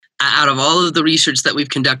out of all of the research that we've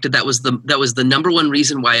conducted, that was the number one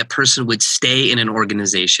reason why a person would stay in an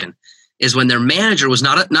organization, is when their manager was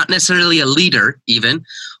not necessarily a leader even,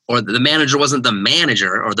 or the manager wasn't the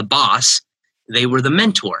manager or the boss, they were the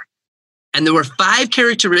mentor. And there were 5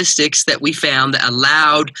 characteristics that we found that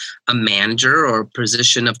allowed a manager or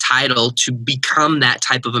position of title to become that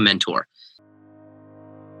type of a mentor.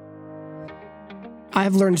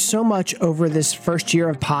 I've learned so much over this first year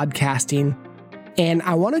of podcasting, and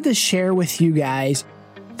I wanted to share with you guys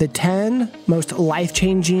the 10 most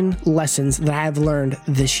life-changing lessons that I have learned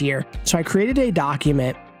this year. So I created a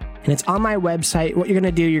document, and it's on my website. What you're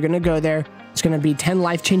going to do, you're going to go there. It's going to be 10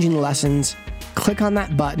 life-changing lessons. Click on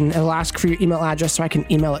that button. It'll ask for your email address so I can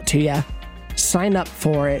email it to you. Sign up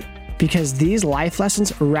for it, because these life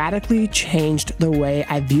lessons radically changed the way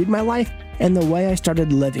I viewed my life and the way I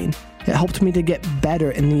started living. It helped me to get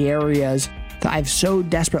better in the areas that I've so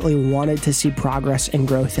desperately wanted to see progress and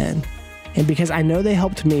growth in. And because I know they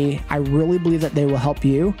helped me, I really believe that they will help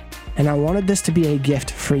you. And I wanted this to be a gift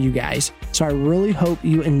for you guys. So I really hope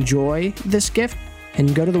you enjoy this gift,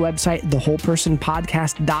 and go to the website,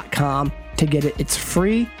 thewholepersonpodcast.com to get it. It's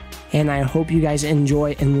free. And I hope you guys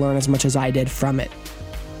enjoy and learn as much as I did from it.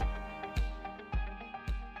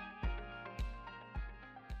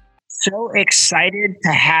 So excited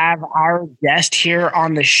to have our guest here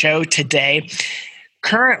on the show today.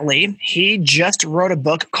 Currently, he just wrote a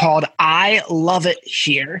book called I Love It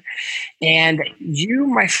Here. And you,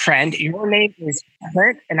 my friend, your name is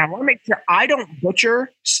Clint, and I want to make sure I don't butcher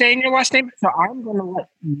saying your last name, so I'm going to let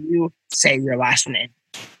you say your last name.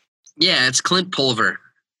 Yeah, it's Clint Pulver.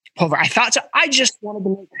 Pulver. I thought so. I just wanted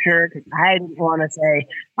to make sure, because I didn't want to say,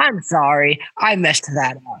 I'm sorry, I messed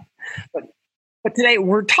that up. But today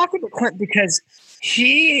we're talking to Clint because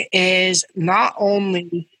he is not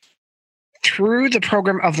only through the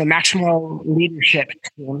program of the Maximal Leadership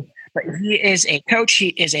Team, but he is a coach, he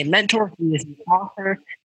is a mentor, he is an author,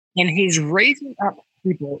 and he's raising up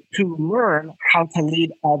people to learn how to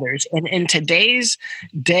lead others. And in today's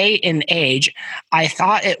day and age, I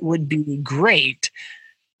thought it would be great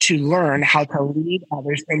to learn how to lead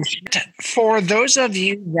others. And for those of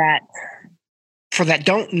you that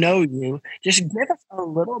don't know you, just give us a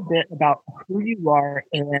little bit about who you are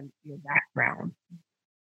and your background.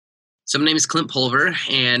 So my name is Clint Pulver,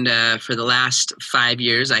 and for the last 5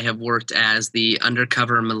 years, I have worked as the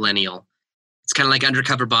undercover millennial. It's kind of like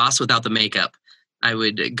undercover boss without the makeup. I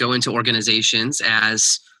would go into organizations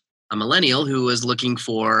as a millennial who was looking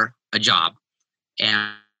for a job.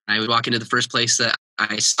 And I would walk into the first place that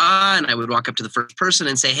I saw, and I would walk up to the first person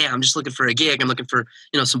and say, hey, I'm just looking for a gig. I'm looking for,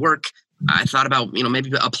 some work. I thought about,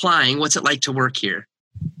 maybe applying. What's it like to work here?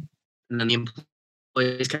 And then the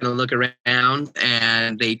employees kind of look around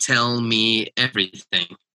and they tell me everything,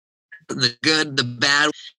 the good, the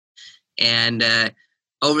bad. And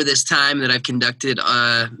over this time that I've conducted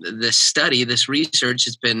this study, this research,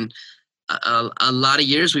 it's been a lot of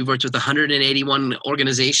years. We've worked with 181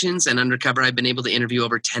 organizations, and undercover, I've been able to interview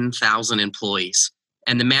over 10,000 employees.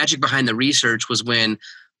 And the magic behind the research was when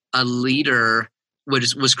a leader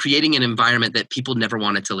was creating an environment that people never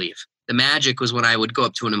wanted to leave. The magic was when I would go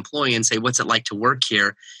up to an employee and say, what's it like to work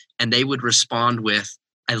here? And they would respond with,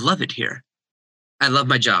 I love it here. I love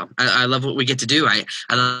my job. I love what we get to do. I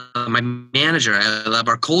love my manager. I love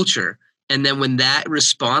our culture. And then when that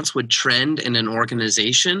response would trend in an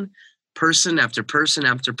organization, person after person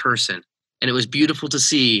after person, and it was beautiful to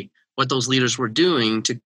see what those leaders were doing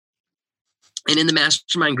to. And in the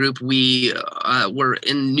mastermind group, we were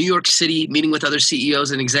in New York City meeting with other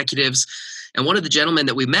CEOs and executives. And one of the gentlemen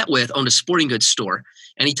that we met with owned a sporting goods store.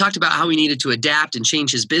 And he talked about how he needed to adapt and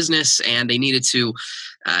change his business. And they needed to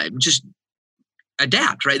just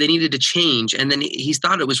adapt, right? They needed to change. And then he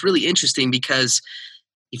thought it was really interesting because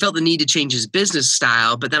he felt the need to change his business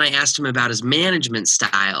style. But then I asked him about his management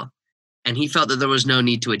style. And he felt that there was no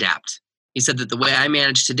need to adapt. He said that the way I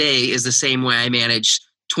manage today is the same way I managed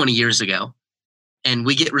 20 years ago. And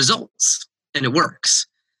we get results, and it works.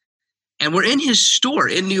 And we're in his store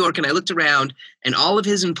in New York, and I looked around, and all of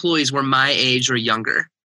his employees were my age or younger.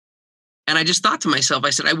 And I just thought to myself,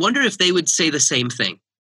 I said, I wonder if they would say the same thing.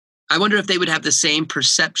 I wonder if they would have the same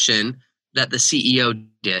perception that the CEO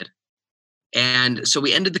did. And so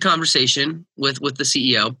we ended the conversation with the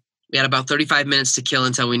CEO. We had about 35 minutes to kill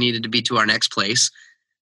until we needed to be to our next place.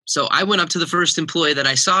 So I went up to the first employee that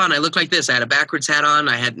I saw, and I looked like this. I had a backwards hat on.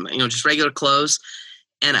 I had, just regular clothes.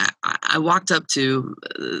 And I walked up to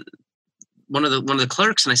one of the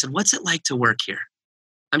clerks, and I said, what's it like to work here?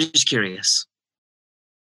 I'm just curious.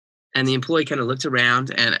 And the employee kind of looked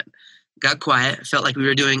around and got quiet. Felt like we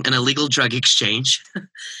were doing an illegal drug exchange.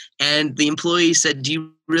 And the employee said, do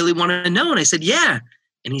you really want to know? And I said, yeah.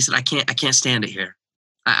 And he said, I can't stand it here.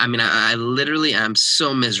 I literally am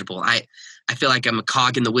so miserable. I feel like I'm a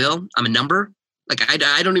cog in the wheel. I'm a number. Like,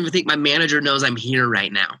 I don't even think my manager knows I'm here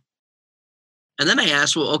right now. And then I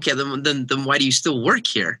asked, well, okay, then why do you still work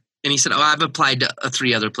here? And he said, oh, I've applied to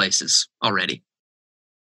 3 other places already.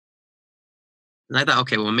 And I thought,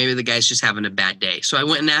 okay, well, maybe the guy's just having a bad day. So I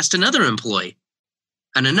went and asked another employee,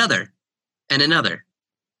 and another, and another.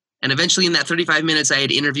 And eventually in that 35 minutes, I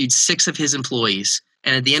had interviewed 6 of his employees.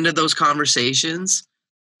 And at the end of those conversations,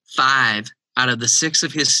 5 out of the 6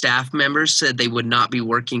 of his staff members said they would not be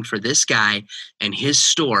working for this guy and his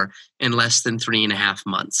store in less than 3.5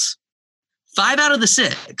 months. 5 out of the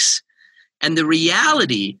 6. And the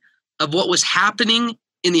reality of what was happening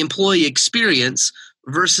in the employee experience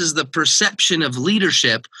versus the perception of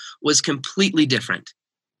leadership was completely different.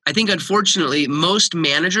 I think, unfortunately, most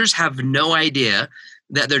managers have no idea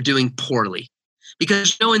that they're doing poorly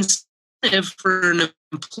because no incentive for an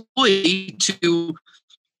employee to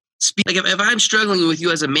speak. Like, if I'm struggling with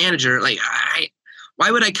you as a manager, like, why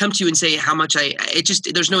would I come to you and say how much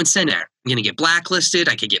there's no incentive there. I'm going to get blacklisted.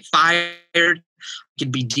 I could get fired. I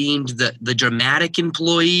could be deemed the dramatic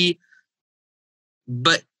employee.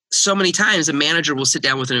 But so many times a manager will sit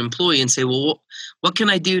down with an employee and say, well, what can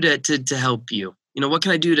I do to help you? What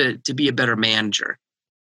can I do to be a better manager?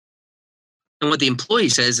 And what the employee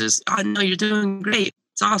says is, oh, no, you're doing great.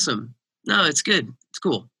 It's awesome. No, it's good. It's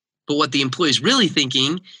cool. But what the employee's really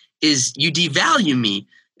thinking is, you devalue me.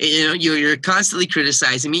 You're constantly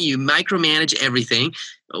criticizing me. You micromanage everything.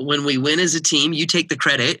 When we win as a team, you take the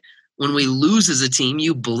credit. When we lose as a team,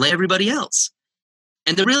 you blame everybody else.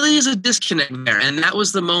 And there really is a disconnect there. And that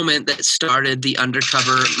was the moment that started the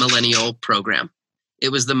Undercover Millennial program.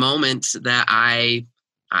 It was the moment that I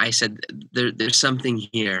said, there's something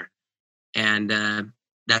here. And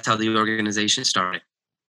that's how the organization started.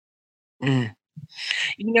 Mm.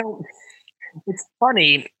 It's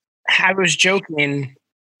funny. I was joking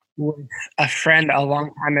with a friend a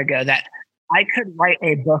long time ago that I could write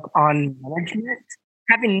a book on management,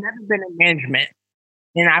 having never been in management,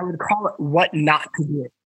 and I would call it What Not to Do.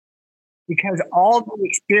 Because all the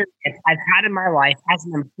experience I've had in my life as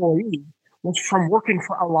an employee was from working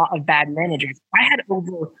for a lot of bad managers. I had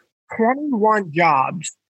over 21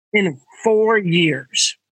 jobs in 4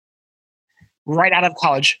 years right out of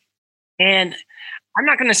college. And I'm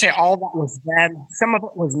not going to say all that was them. Some of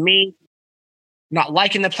it was me not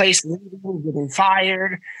liking the place, leaving, getting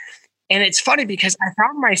fired. And it's funny because I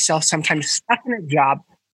found myself sometimes stuck in a job,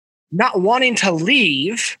 not wanting to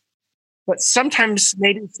leave, but sometimes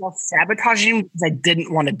maybe self-sabotaging because I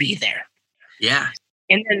didn't want to be there. Yeah.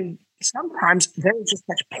 And then sometimes there was just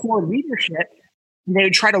such poor leadership, and they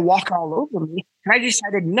would try to walk all over me. And I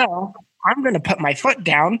decided, no, I'm going to put my foot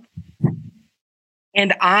down,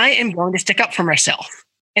 and I am going to stick up for myself.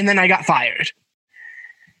 And then I got fired.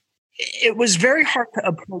 It was very hard to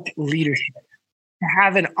approach leadership, to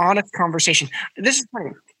have an honest conversation. This is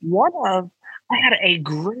funny. I had a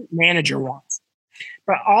great manager once,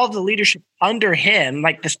 but all the leadership under him,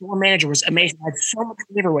 like the store manager, was amazing. I had so much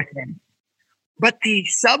favor with him. But the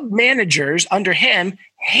sub-managers under him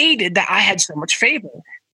hated that I had so much favor.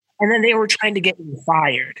 And then they were trying to get me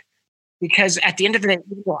fired. Because at the end of the day,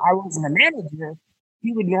 even though I wasn't a manager,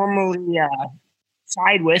 he would normally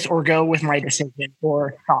side with or go with my decision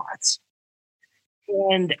or thoughts.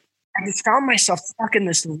 And I just found myself stuck in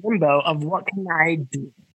this limbo of what can I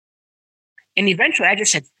do? And eventually I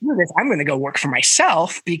just said, screw this, I'm going to go work for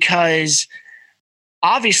myself, because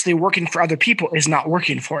obviously working for other people is not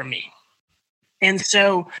working for me. And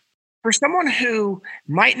so for someone who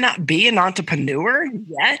might not be an entrepreneur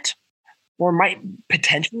yet, or might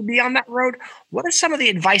potentially be on that road, what is some of the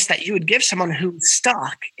advice that you would give someone who's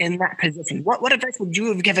stuck in that position? What advice would you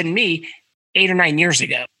have given me 8 or 9 years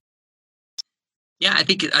ago? Yeah, I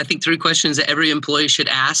think 3 questions that every employee should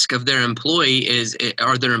ask of their employee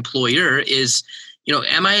or their employer is,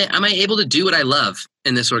 am I able to do what I love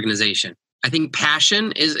in this organization? I think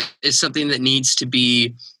passion is something that needs to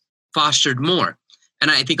be fostered more. And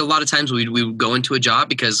I think a lot of times we go into a job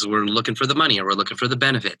because we're looking for the money or we're looking for the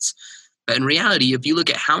benefits. But in reality, if you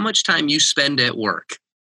look at how much time you spend at work,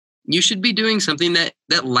 you should be doing something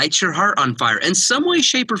that lights your heart on fire in some way,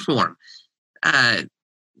 shape, or form.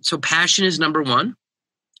 So passion is number 1.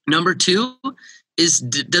 Number 2 is,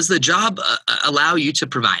 does the job allow you to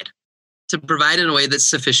provide in a way that's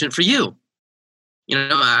sufficient for you?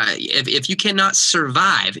 If you cannot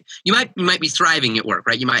survive, you might be thriving at work,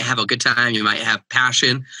 right? You might have a good time, you might have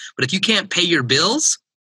passion, but if you can't pay your bills,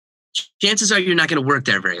 chances are you're not going to work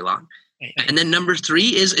there very long. And then number 3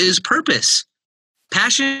 is purpose.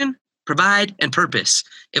 Passion provide, and purpose.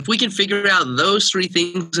 If we can figure out those three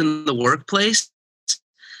things in the workplace,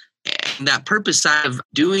 and that purpose side of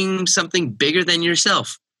doing something bigger than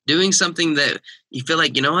yourself, doing something that you feel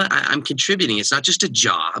like, you know what, I'm contributing. It's not just a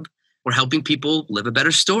job. We're helping people live a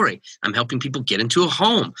better story. I'm helping people get into a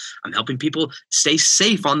home. I'm helping people stay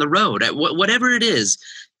safe on the road. Whatever it is,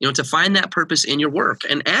 to find that purpose in your work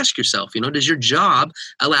and ask yourself, does your job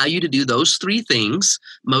allow you to do those three things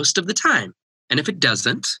most of the time? And if it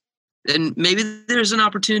doesn't, then maybe there's an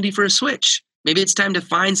opportunity for a switch. Maybe it's time to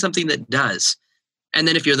find something that does. And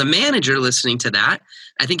then if you're the manager listening to that,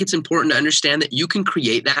 I think it's important to understand that you can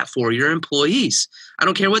create that for your employees. I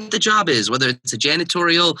don't care what the job is, whether it's a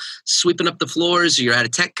janitorial, sweeping up the floors, you're at a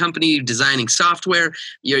tech company designing software,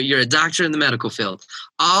 you're a doctor in the medical field.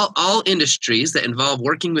 All industries that involve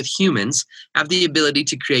working with humans have the ability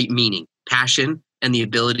to create meaning, passion, and the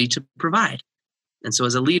ability to provide. And so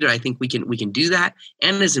as a leader, I think we can do that.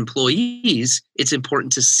 And as employees, it's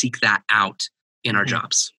important to seek that out in our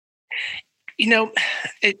jobs. I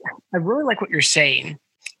really like what you're saying.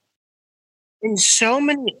 In so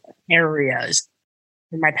many areas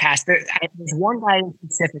in my past, there's one guy in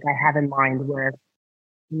specific I have in mind where,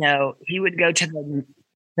 he would go to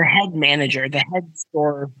the head manager, the head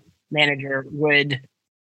store manager would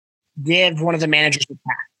give one of the managers a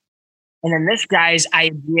task. And then this guy's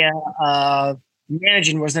idea of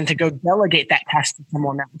managing was then to go delegate that task to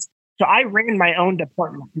someone else. So I ran my own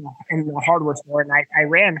department in the hardware store, and I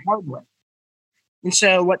ran hardware. And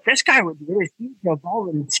so what this guy would do is he'd go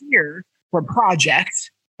volunteer for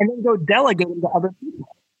projects and then go delegate them to other people.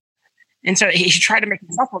 And so he tried to make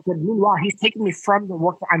himself look good. Meanwhile, he's taking me from the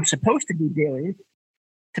work that I'm supposed to be doing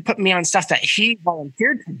to put me on stuff that he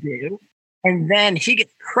volunteered to do. And then he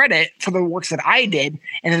gets credit for the work that I did.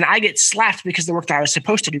 And then I get slapped because the work that I was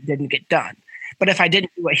supposed to do didn't get done. But if I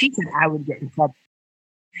didn't do what he did, I would get in trouble.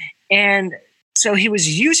 And so he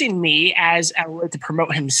was using me as a way to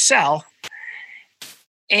promote himself.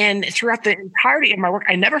 And throughout the entirety of my work,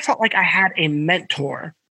 I never felt like I had a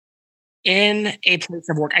mentor in a place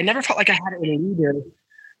of work. I never felt like I had a leader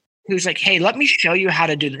who's like, hey, let me show you how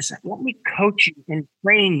to do this. Let me coach you and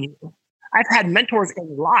train you. I've had mentors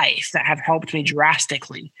in life that have helped me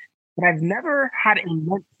drastically, but I've never had a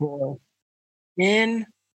mentor in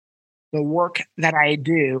the work that I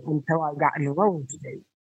do until I got in the roller state.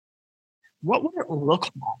 What would it look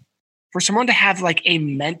like for someone to have like a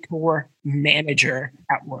mentor manager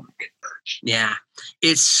at work? Yeah,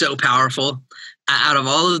 it's so powerful. Out of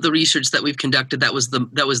all of the research that we've conducted, that was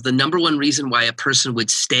the number one reason why a person would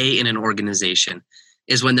stay in an organization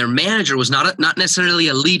is when their manager was not necessarily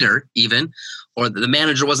a leader even, or the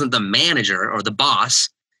manager wasn't the manager or the boss,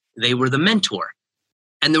 they were the mentor.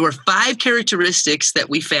 And there were 5 characteristics that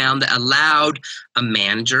we found that allowed a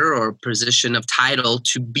manager or position of title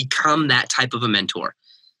to become that type of a mentor.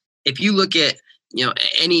 If you look at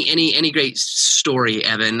any great story,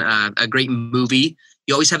 Evan, a great movie,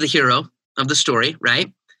 you always have the hero of the story,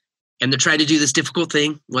 right? And they're trying to do this difficult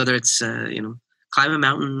thing, whether it's climb a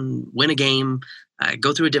mountain, win a game,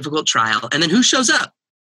 go through a difficult trial, and then who shows up?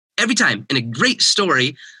 Every time in a great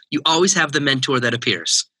story, you always have the mentor that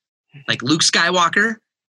appears. Like Luke Skywalker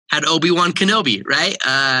had Obi-Wan Kenobi, right?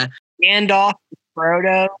 Gandalf,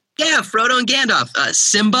 Frodo. Yeah, Frodo and Gandalf.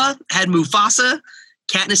 Simba had Mufasa.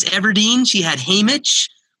 Katniss Everdeen, she had Haymitch.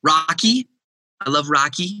 Rocky, I love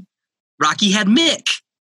Rocky. Rocky had Mick,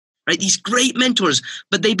 right? These great mentors,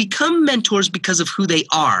 but they become mentors because of who they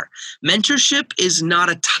are. Mentorship is not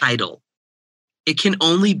a title. It can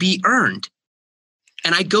only be earned.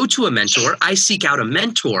 And I go to a mentor, I seek out a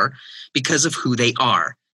mentor because of who they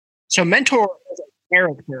are. So mentor is a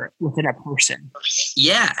character within a person.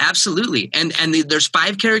 Yeah, absolutely. And there's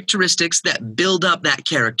 5 characteristics that build up that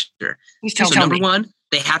character. So number 1,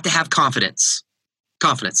 they have to have confidence.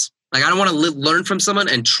 Confidence. Like I don't want to learn from someone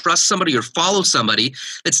and trust somebody or follow somebody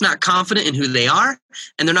that's not confident in who they are,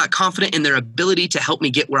 and they're not confident in their ability to help me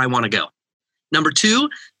get where I want to go. Number 2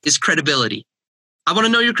 is credibility. I want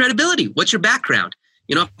to know your credibility. What's your background?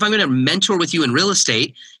 If I'm going to mentor with you in real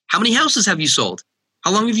estate, how many houses have you sold?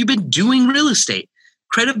 How long have you been doing real estate?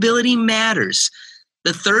 Credibility matters.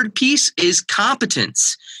 The third piece is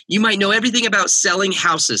competence. You might know everything about selling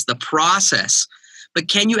houses, the process, but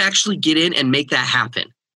can you actually get in and make that happen?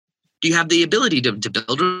 Do you have the ability to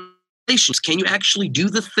build relations? Can you actually do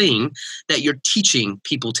the thing that you're teaching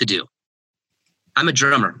people to do? I'm a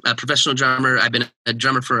drummer, a professional drummer. I've been a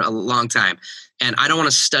drummer for a long time. And I don't want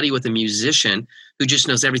to study with a musician who just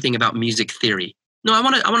knows everything about music theory. No, I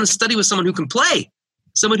want to study with someone who can play,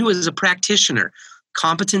 someone who is a practitioner.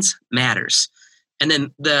 Competence matters. And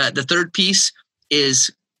then the third piece is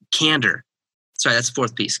candor. Sorry, that's the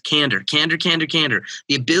fourth piece. Candor.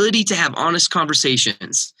 The ability to have honest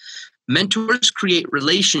conversations. Mentors create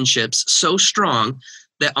relationships so strong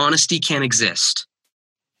that honesty can exist.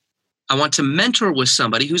 I want to mentor with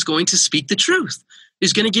somebody who's going to speak the truth,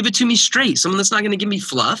 who's going to give it to me straight, someone that's not going to give me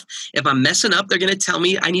fluff. If I'm messing up, they're going to tell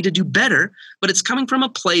me I need to do better, but it's coming from a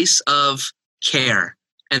place of care.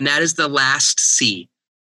 And that is the last C,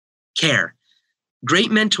 care. Great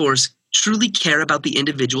mentors truly care about the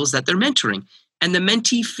individuals that they're mentoring. And the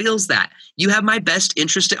mentee feels that. You have my best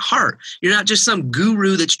interest at heart. You're not just some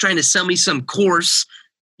guru that's trying to sell me some course.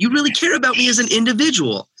 You really care about me as an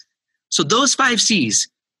individual. So those 5 C's,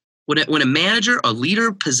 when a manager, a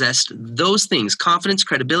leader possessed those things, confidence,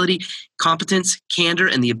 credibility, competence, candor,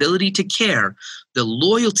 and the ability to care, the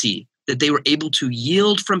loyalty that they were able to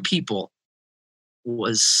yield from people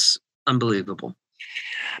was unbelievable.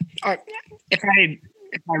 If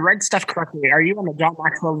I read stuff correctly, are you on the John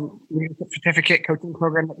Maxwell Leadership Certificate coaching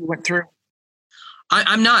program that you went through?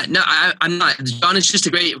 I'm not. No, I'm not. John is just a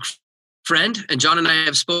great friend, and John and I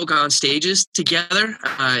have spoke on stages together.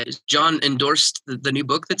 John endorsed the new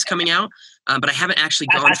book that's coming out, but I haven't actually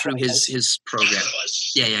gone through his program.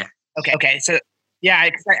 Yeah. Okay. So, yeah,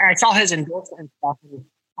 I saw his endorsement and stuff, and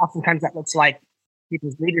oftentimes that looks like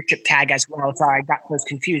people's leadership tag as well, so I got those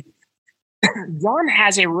confused. John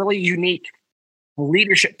has a really unique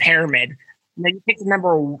leadership pyramid. And then you take the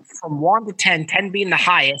number from 1 to 10, 10 being the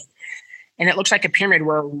highest, and it looks like a pyramid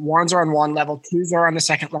where 1s are on one level, 2s are on the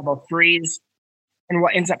second level, 3s. And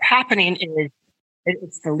what ends up happening is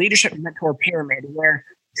it's the leadership mentor pyramid where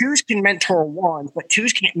 2s can mentor 1s, but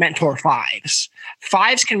 2s can't mentor 5s.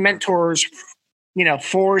 5s can mentor, 4s,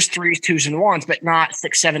 3s, 2s, and 1s, but not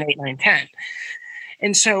 6, 7, 8, 9, 10.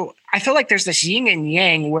 And so I feel like there's this yin and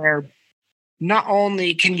yang where not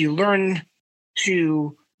only can you learn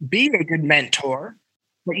to be a good mentor,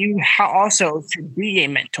 but you also should be a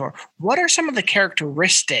mentor. What are some of the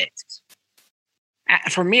characteristics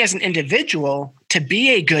for me as an individual to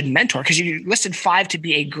be a good mentor? Because you listed 5 to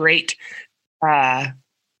be a great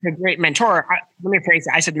mentor. Let me phrase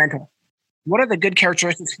it. I said mentor. What are the good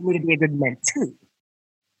characteristics for me to be a good mentee?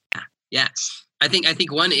 Yeah. I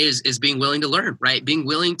think one is being willing to learn, right? Being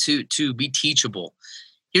willing to be teachable.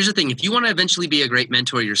 Here's the thing. If you want to eventually be a great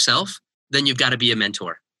mentor yourself, then you've got to be a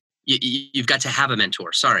mentor. You've got to have a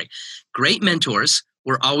mentor. Sorry. Great mentors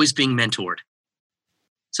were always being mentored.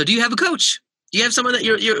 So do you have a coach? Do you have someone that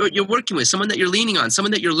you're working with, someone that you're leaning on,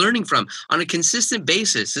 someone that you're learning from on a consistent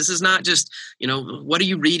basis? This is not just, what are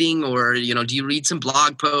you reading, or, do you read some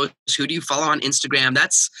blog posts? Who do you follow on Instagram?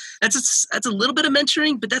 That's a little bit of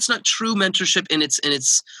mentoring, but that's not true mentorship in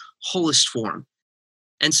its wholest form.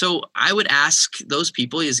 And so I would ask those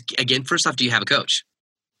people is, again, first off, do you have a coach?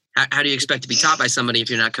 How do you expect to be taught by somebody if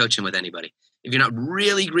you're not coaching with anybody? If you're not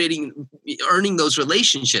really earning those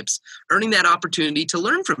relationships, earning that opportunity to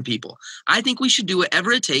learn from people? I think we should do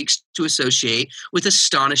whatever it takes to associate with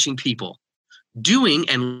astonishing people, doing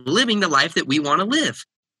and living the life that we want to live.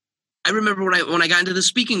 I remember when I got into the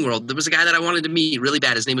speaking world, there was a guy that I wanted to meet really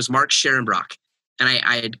bad. His name was Mark Scherenbrock. And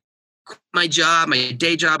I had quit my job, my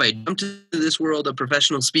day job. I jumped into this world of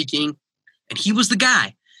professional speaking, and he was the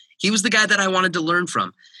guy. He was the guy that I wanted to learn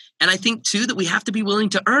from. And I think, too, that we have to be willing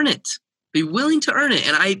to earn it. Be willing to earn it.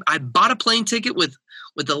 And I bought a plane ticket with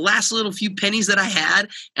the last little few pennies that I had,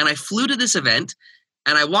 and I flew to this event,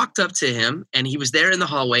 and I walked up to him, and he was there in the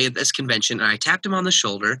hallway at this convention, and I tapped him on the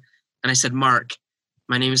shoulder, and I said, "Mark,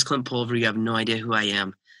 my name is Clint Pulver. You have no idea who I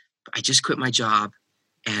am. I just quit my job,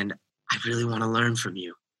 and I really want to learn from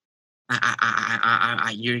you.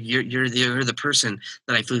 You're the person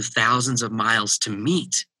that I flew thousands of miles to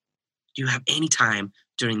meet. Do you have any time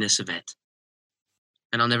during this event?"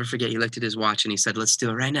 And I'll never forget, he looked at his watch and he said, "Let's do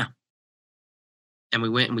it right now." And we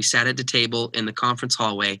went and we sat at the table in the conference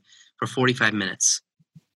hallway for 45 minutes.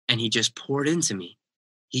 And he just poured into me.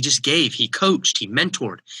 He just gave, he coached, he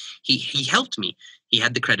mentored, he helped me. He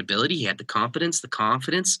had the credibility, he had the competence, the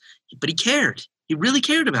confidence, but he cared. He really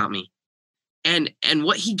cared about me. And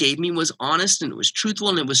what he gave me was honest, and it was truthful,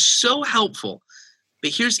 and it was so helpful.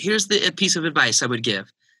 But here's the piece of advice I would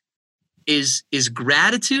give is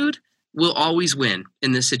gratitude will always win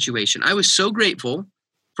in this situation. I was so grateful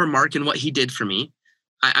for Mark and what he did for me.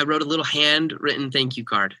 I wrote a little handwritten thank you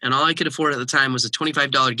card, and all I could afford at the time was a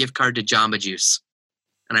 $25 gift card to Jamba Juice.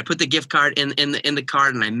 And I put the gift card in the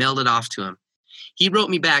card, and I mailed it off to him. He wrote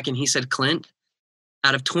me back, and he said, "Clint,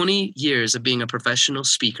 out of 20 years of being a professional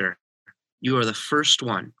speaker, you are the first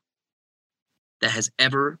one that has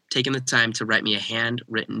ever taken the time to write me a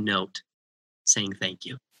handwritten note saying thank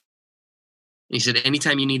you." And he said,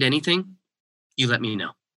 "Anytime you need anything, you let me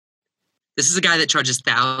know." This is a guy that charges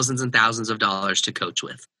thousands and thousands of dollars to coach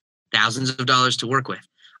with, thousands of dollars to work with.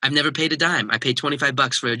 I've never paid a dime. I paid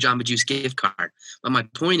 $25 for a Jamba Juice gift card. But my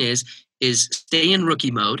point is stay in rookie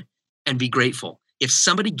mode and be grateful. If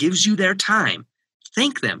somebody gives you their time,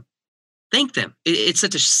 thank them. Thank them. It's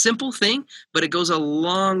such a simple thing, but it goes a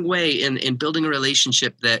long way in building a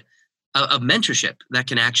relationship that of mentorship that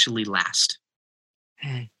can actually last.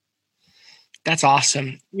 That's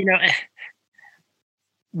awesome.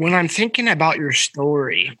 When I'm thinking about your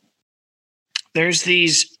story, there's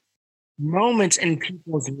these moments in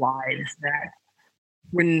people's lives that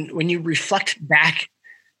when you reflect back,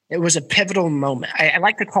 it was a pivotal moment. I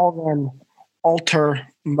like to call them altar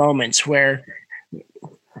moments, where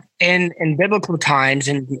in biblical times,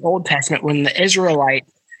 in the Old Testament, when the Israelites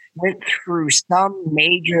went through some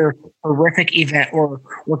major horrific event or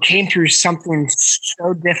came through something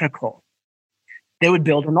so difficult, they would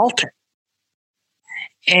build an altar.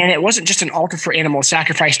 And it wasn't just an altar for animal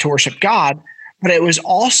sacrifice to worship God, but it was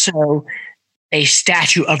also a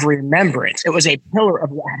statue of remembrance. It was a pillar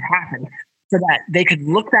of what had happened, so that they could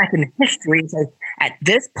look back in history and say, at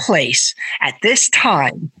this place, at this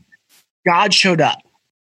time, God showed up.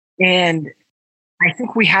 And I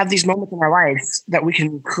think we have these moments in our lives that we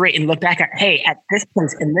can create and look back at, hey, at this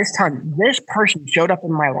place, in this time, this person showed up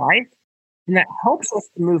in my life. And that helps us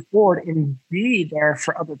to move forward and be there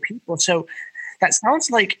for other people. So that sounds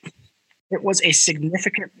like it was a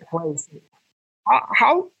significant place.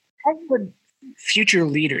 How would future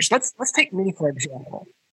leaders, let's take me for example,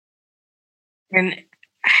 and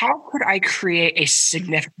how could I create a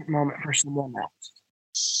significant moment for someone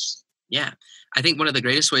else? Yeah, I think one of the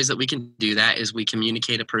greatest ways that we can do that is we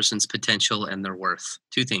communicate a person's potential and their worth.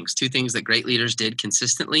 Two things that great leaders did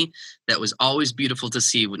consistently that was always beautiful to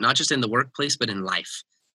see, not just in the workplace, but in life.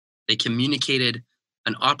 They communicated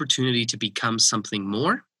an opportunity to become something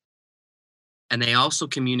more. And they also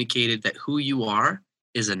communicated that who you are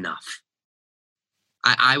is enough.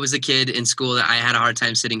 I was a kid in school that I had a hard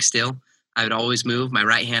time sitting still. I would always move. My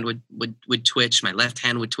right hand would twitch. My left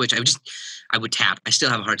hand would twitch. I would tap. I still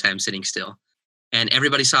have a hard time sitting still. And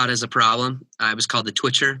everybody saw it as a problem. I was called the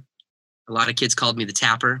twitcher. A lot of kids called me the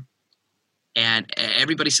tapper. And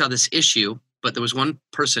everybody saw this issue, but there was one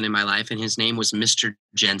person in my life, and his name was Mr.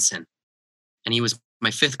 Jensen. And he was my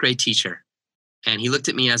 5th grade teacher. And he looked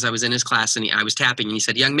at me as I was in his class, and I was tapping, and he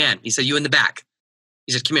said, "Young man," he said, "you in the back."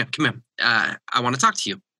 He said, come here. I want to talk to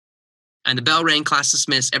you. And the bell rang, class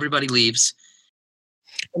dismissed, everybody leaves.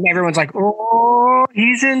 And everyone's like, oh,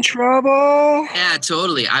 he's in trouble. Yeah,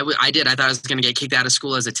 totally. I did. I thought I was going to get kicked out of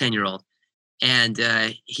school as a 10-year-old. And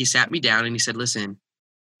he sat me down and he said, "Listen,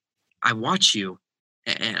 I watch you.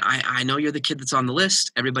 And I know you're the kid that's on the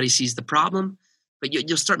list. Everybody sees the problem. But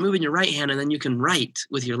you'll start moving your right hand, and then you can write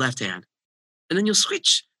with your left hand. And then you'll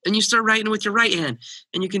switch. And you start writing with your right hand.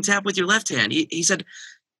 And you can tap with your left hand." He said,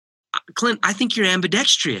 "Clint, I think you're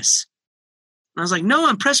ambidextrous." And I was like, "No,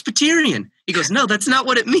 I'm Presbyterian." He goes, "No, that's not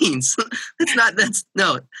what it means. It's not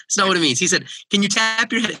what it means." He said, "Can you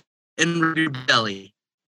tap your head and rub your belly?"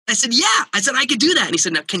 I said, "Yeah." I said, "I could do that." And he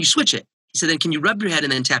said, "Now, can you switch it?" He said, "Then can you rub your head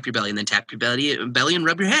and then tap your belly, and then tap your belly and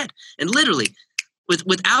rub your head?" And literally,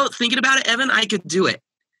 without thinking about it, Evan, I could do it.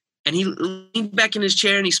 And he leaned back in his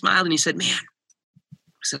chair and he smiled and he said, "Man,"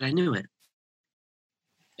 I said, "I knew it."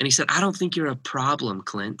 And he said, "I don't think you're a problem,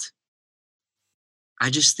 Clint. I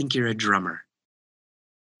just think you're a drummer."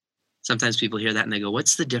 Sometimes people hear that and they go,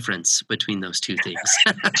 "What's the difference between those two things?"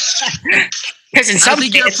 Because in some I don't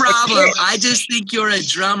think you're a problem. I just think you're a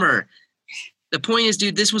drummer. The point is,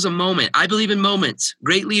 dude, this was a moment. I believe in moments.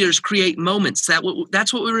 Great leaders create moments.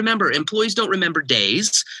 That's what we remember. Employees don't remember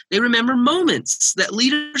days. They remember moments that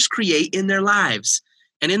leaders create in their lives.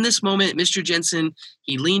 And in this moment, Mr. Jensen,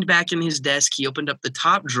 he leaned back in his desk. He opened up the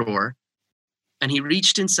top drawer and he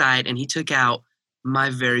reached inside and he took out my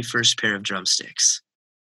very first pair of drumsticks.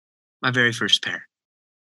 My very first pair.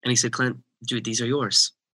 And he said, "Clint, dude, these are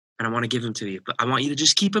yours. And I want to give them to you. But I want you to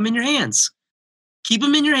just keep them in your hands. Keep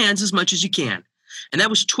them in your hands as much as you can." And that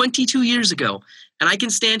was 22 years ago. And I can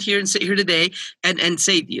stand here and sit here today and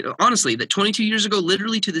say, honestly, that 22 years ago,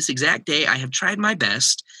 literally to this exact day, I have tried my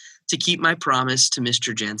best to keep my promise to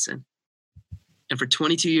Mr. Jensen. And for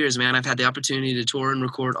 22 years, man, I've had the opportunity to tour and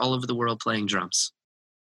record all over the world playing drums.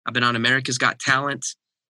 I've been on America's Got Talent.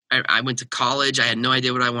 I went to college. I had no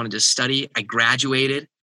idea what I wanted to study. I graduated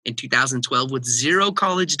in 2012 with 0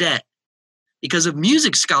 college debt because of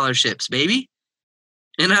music scholarships, baby.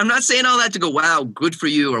 And I'm not saying all that to go, wow, good for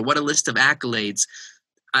you, or what a list of accolades.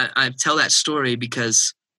 I tell that story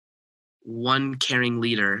because one caring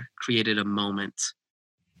leader created a moment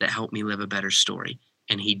that helped me live a better story.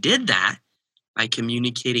 And he did that by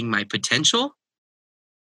communicating my potential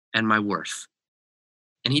and my worth.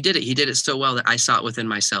 And he did it. He did it so well that I saw it within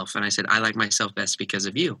myself. And I said, I like myself best because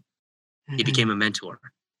of you. Mm-hmm. He became a mentor.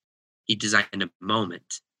 He designed a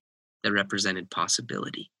moment that represented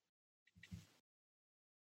possibility.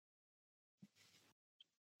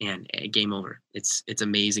 And game over. It's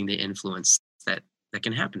amazing the influence that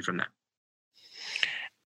can happen from that.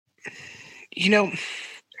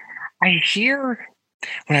 I hear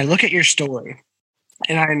when I look at your story,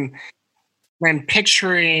 and I'm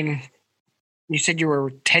picturing. You said you were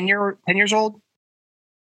 10 years old.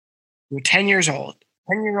 You were 10 years old.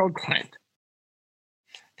 10-year-old Clint.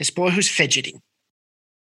 This boy who's fidgety.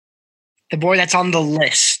 The boy that's on the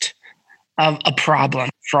list of a problem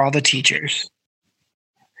for all the teachers.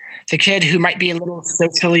 The kid who might be a little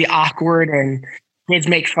socially awkward and kids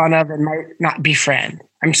make fun of and might not befriend.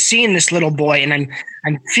 I'm seeing this little boy and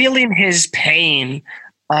I'm feeling his pain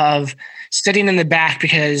of sitting in the back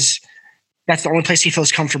because that's the only place he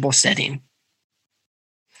feels comfortable sitting.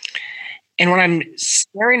 And when I'm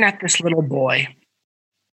staring at this little boy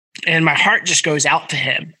and my heart just goes out to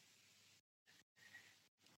him,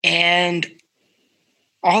 and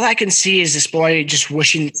all I can see is this boy just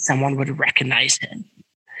wishing someone would recognize him.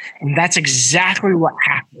 And that's exactly what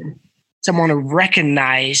happened. Someone to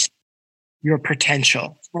recognize your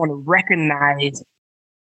potential. Someone to recognize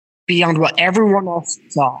beyond what everyone else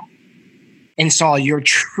saw and saw your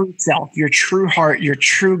true self, your true heart, your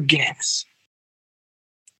true gifts.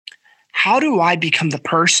 How do I become the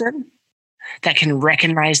person that can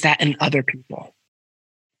recognize that in other people?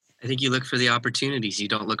 I think you look for the opportunities. You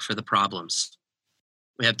don't look for the problems.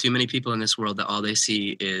 We have too many people in this world that all they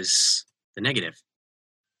see is the negative.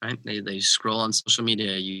 Right? They scroll on social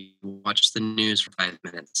media. You watch the news for 5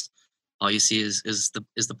 minutes. All you see is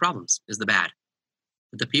the problems, is the bad.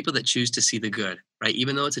 But the people that choose to see the good, right?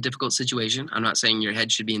 Even though it's a difficult situation, I'm not saying your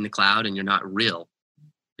head should be in the cloud and you're not real,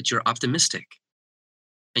 but you're optimistic,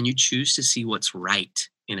 and you choose to see what's right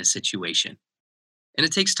in a situation. And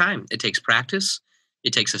it takes time. It takes practice.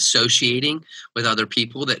 It takes associating with other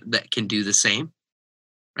people that can do the same.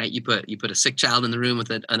 Right, you put a sick child in the room with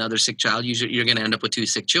another sick child. You're going to end up with two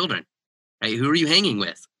sick children. Right? Who are you hanging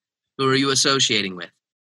with? Who are you associating with?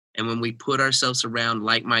 And when we put ourselves around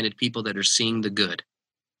like-minded people that are seeing the good,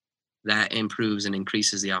 that improves and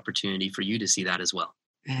increases the opportunity for you to see that as well.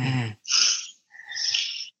 Mm.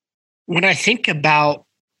 When I think about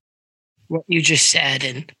what you just said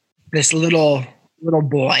and this little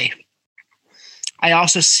boy, I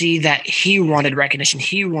also see that he wanted recognition.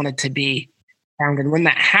 He wanted to be. And when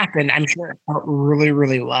that happened, I'm sure it felt really,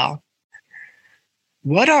 really well.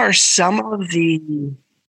 What are some of the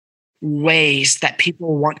ways that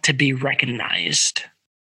people want to be recognized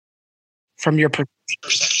from your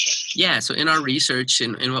perspective? Yeah, so in our research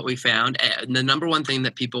and what we found, the number one thing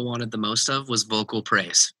that people wanted the most of was vocal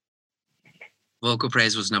praise. Vocal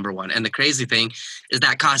praise was number one. And the crazy thing is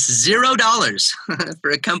that costs $0 for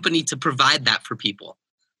a company to provide that for people.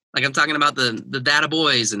 Like I'm talking about the data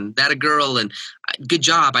boys and data girl, and good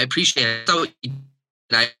job. I appreciate it. So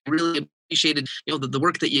I really appreciated, the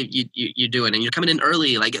work that you're doing, and you're coming in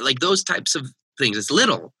early, like those types of things. It's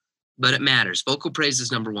little, but it matters. Vocal praise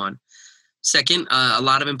is number one. Second, a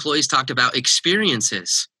lot of employees talked about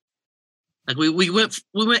experiences. Like we went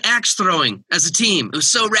axe throwing as a team. It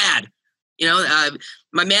was so rad.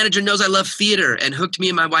 My manager knows I love theater and hooked me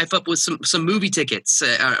and my wife up with some movie tickets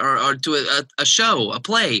or to a show, a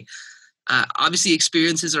play. Obviously,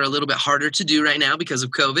 experiences are a little bit harder to do right now because of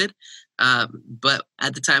COVID. But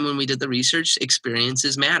at the time when we did the research,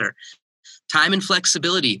 experiences matter. Time and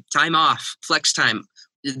flexibility, time off, flex time,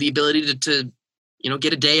 the ability to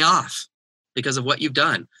get a day off because of what you've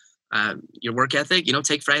done. Your work ethic,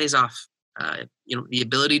 take Fridays off. The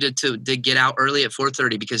ability to get out early at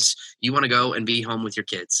 4:30 because you want to go and be home with your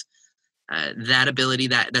kids. That ability,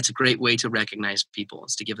 that's a great way to recognize people,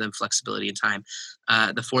 is to give them flexibility and time.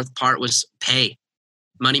 The fourth part was pay.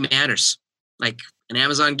 Money matters. Like an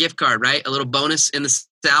Amazon gift card, right? A little bonus in the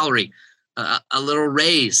salary, a little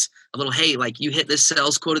raise, a little, hey, like you hit this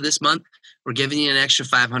sales quota this month, we're giving you an extra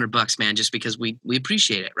 $500, man, just because we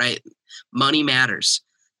appreciate it, right? Money matters.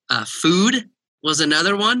 Food was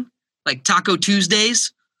another one. Like Taco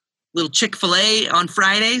Tuesdays, little Chick-fil-A on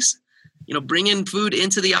Fridays, bringing food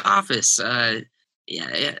into the office.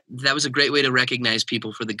 Yeah, that was a great way to recognize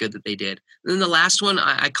people for the good that they did. And then the last one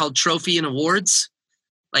I called trophy and awards.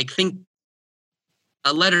 Like think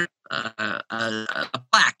a letter, a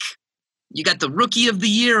plaque. You got the Rookie of the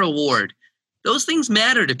Year award. Those things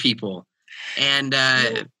matter to people, and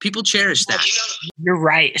people cherish that. You're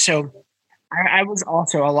right. So I was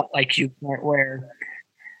also a lot like you, where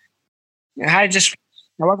I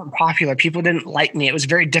wasn't popular. People didn't like me. It was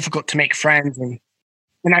very difficult to make friends. And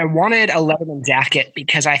I wanted a Letterman jacket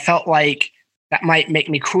because I felt like that might make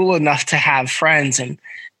me cool enough to have friends. And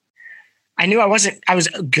I knew I was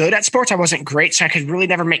good at sports. I wasn't great, so I could really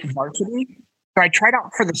never make varsity. So I tried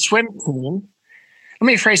out for the swim team. Let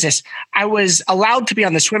me phrase this. I was allowed to be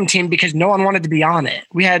on the swim team because no one wanted to be on it.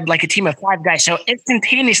 We had like a team of 5 guys. So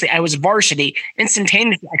instantaneously, I was varsity.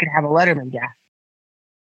 Instantaneously, I could have a Letterman jacket.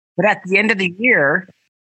 But at the end of the year,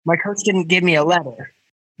 my coach didn't give me a letter.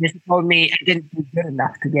 He just told me I didn't do good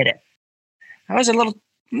enough to get it. I was a little,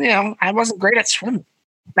 I wasn't great at swimming.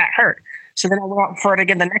 That hurt. So then I went out for it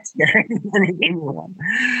again the next year, and then he gave me one.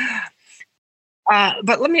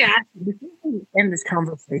 But let me ask you, before we end this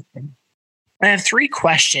conversation, I have 3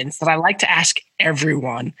 questions that I like to ask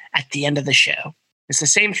everyone at the end of the show. It's the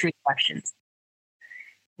same 3 questions.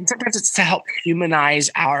 And sometimes it's to help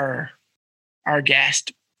humanize our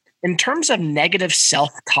guest. In terms of negative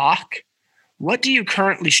self-talk, what do you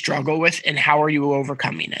currently struggle with and how are you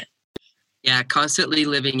overcoming it? Yeah, constantly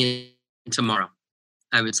living in tomorrow,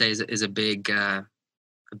 I would say is a big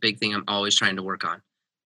thing I'm always trying to work on.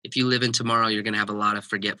 If you live in tomorrow, you're going to have a lot of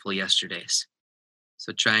forgetful yesterdays.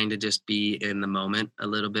 So trying to just be in the moment a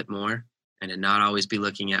little bit more and to not always be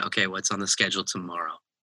looking at, okay, what's on the schedule tomorrow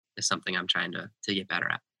is something I'm trying to get better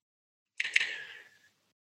at.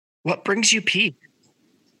 What brings you peace?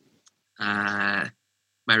 My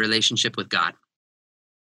relationship with God.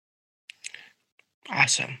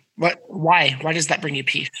 Awesome. Why does that bring you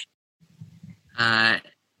peace?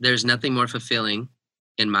 There's nothing more fulfilling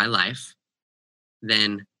in my life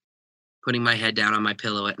than putting my head down on my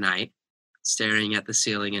pillow at night, staring at the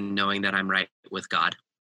ceiling and knowing that I'm right with God.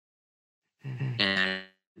 Mm-hmm. And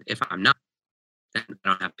if I'm not, then I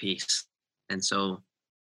don't have peace. And so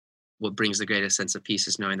what brings the greatest sense of peace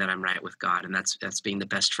is knowing that I'm right with God. And that's being the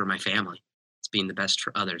best for my family. It's being the best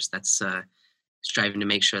for others. That's striving to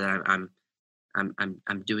make sure that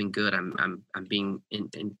I'm doing good. I'm being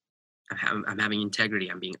I'm having integrity.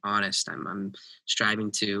 I'm being honest. I'm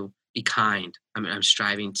striving to be kind. I'm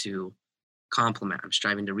striving to compliment. I'm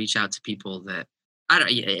striving to reach out to people that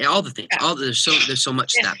all the things. There's so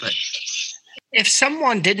much to that. But if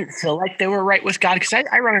someone didn't feel like they were right with God, because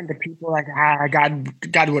I run into people like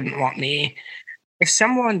God wouldn't want me. If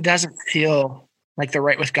someone doesn't feel like they're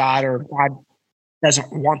right with God or God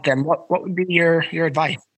doesn't want them, what would be your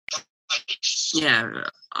advice? Yeah,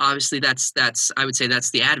 obviously that's I would say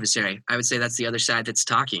that's the adversary. I would say that's the other side that's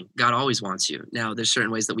talking. God always wants you. Now there's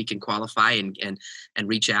certain ways that we can qualify and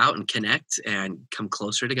reach out and connect and come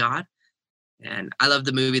closer to God. And I love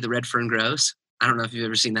the movie The Red Fern Grows. I don't know if you've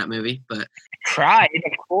ever seen that movie, but tried,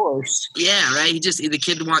 of course. Yeah, right. The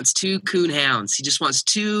kid wants 2 coon hounds. He just wants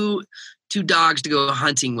two dogs to go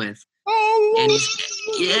hunting with. And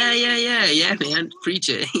yeah, man, preach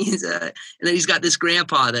it. And then he's got this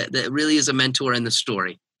grandpa that really is a mentor in the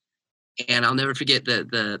story. And I'll never forget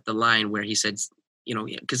the line where he said,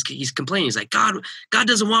 because he's complaining, he's like, God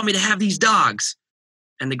doesn't want me to have these dogs.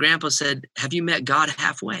 And the grandpa said, have you met God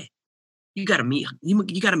halfway? You got to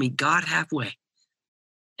meet God halfway.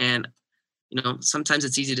 And sometimes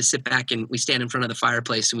it's easy to sit back and we stand in front of the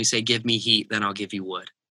fireplace and we say, give me heat, then I'll give you wood.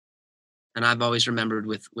 And I've always remembered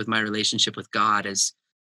with my relationship with God is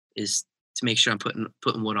to make sure I'm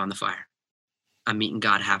putting wood on the fire. I'm meeting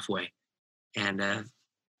God halfway. And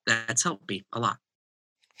that's helped me a lot.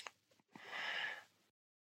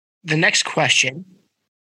 The next question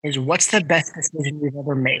is, what's the best decision you've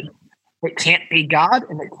ever made? It can't be God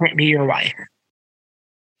and it can't be your wife.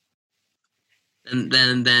 And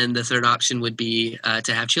then the third option would be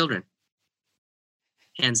to have children.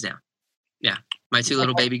 Hands down. Yeah. My 2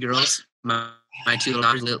 little baby girls, my 2 little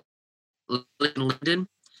daughters live in London.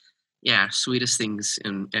 Yeah, sweetest things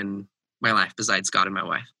in my life besides God and my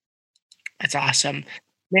wife. That's awesome.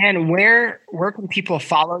 Man, where can people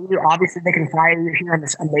follow you? Obviously, they can find you here on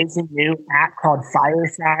this amazing new app called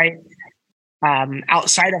Fireside.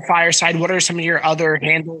 Outside of Fireside, what are some of your other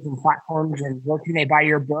handles and platforms, and where can they buy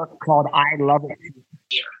your book called I Love It?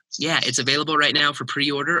 Yeah, it's available right now for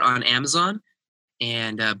pre-order on Amazon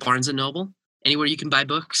and Barnes & Noble, anywhere you can buy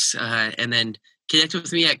books. And then connect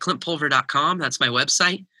with me at clintpulver.com. That's my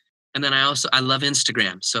website. And then I love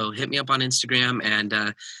Instagram. So hit me up on Instagram.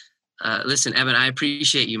 And listen, Evan, I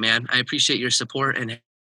appreciate you, man. I appreciate your support and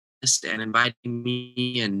inviting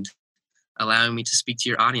me and allowing me to speak to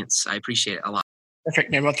your audience. I appreciate it a lot.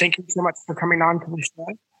 Perfect, man. Well, thank you so much for coming on to the show.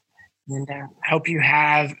 And I hope you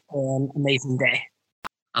have an amazing day.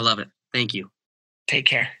 I love it. Thank you. Take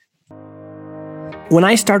care. When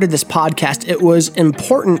I started this podcast, it was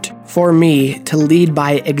important for me to lead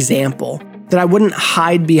by example. that I wouldn't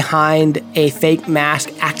hide behind a fake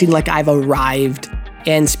mask, acting like I've arrived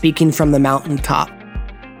and speaking from the mountaintop.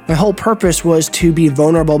 My whole purpose was to be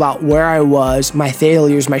vulnerable about where I was, my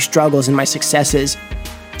failures, my struggles, and my successes,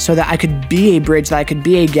 so that I could be a bridge, that I could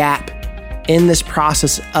be a gap in this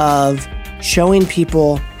process of showing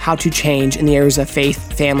people how to change in the areas of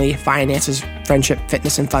faith, family, finances, friendship,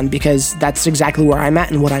 fitness, and fun, because that's exactly where I'm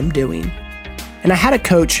at and what I'm doing. And I had a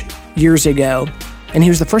coach years ago, and he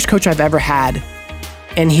was the first coach I've ever had.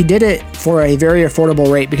 And he did it for a very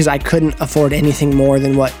affordable rate because I couldn't afford anything more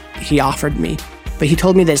than what he offered me. But he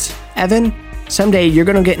told me this: Evan, someday you're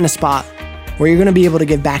going to get in a spot where you're going to be able to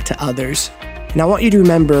give back to others. And I want you to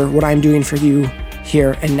remember what I'm doing for you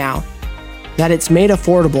here and now, that it's made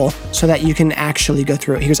affordable so that you can actually go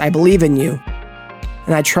through it. He goes, I believe in you,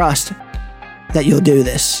 and I trust that you'll do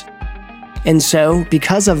this. And so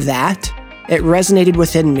because of that, it resonated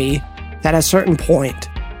within me that at a certain point,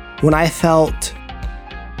 when I felt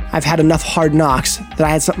I've had enough hard knocks that I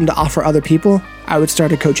had something to offer other people, I would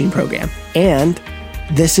start a coaching program. And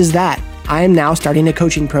this is that. I am now starting a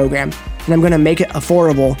coaching program, and I'm going to make it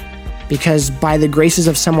affordable because by the graces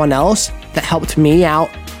of someone else that helped me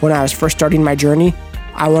out when I was first starting my journey,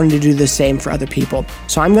 I wanted to do the same for other people.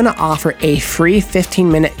 So I'm going to offer a free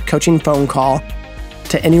 15-minute coaching phone call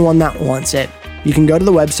to anyone that wants it. You can go to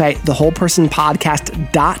the website,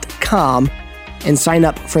 thewholepersonpodcast.com, and sign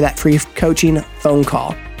up for that free coaching phone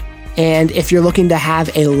call. And if you're looking to have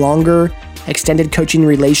a longer, extended coaching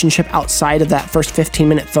relationship outside of that first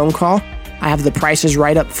 15-minute phone call, I have the prices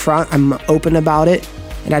right up front. I'm open about it,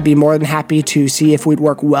 and I'd be more than happy to see if we'd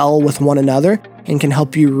work well with one another and can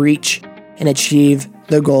help you reach and achieve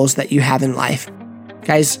the goals that you have in life.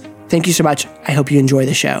 Guys, thank you so much. I hope you enjoy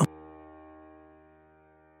the show.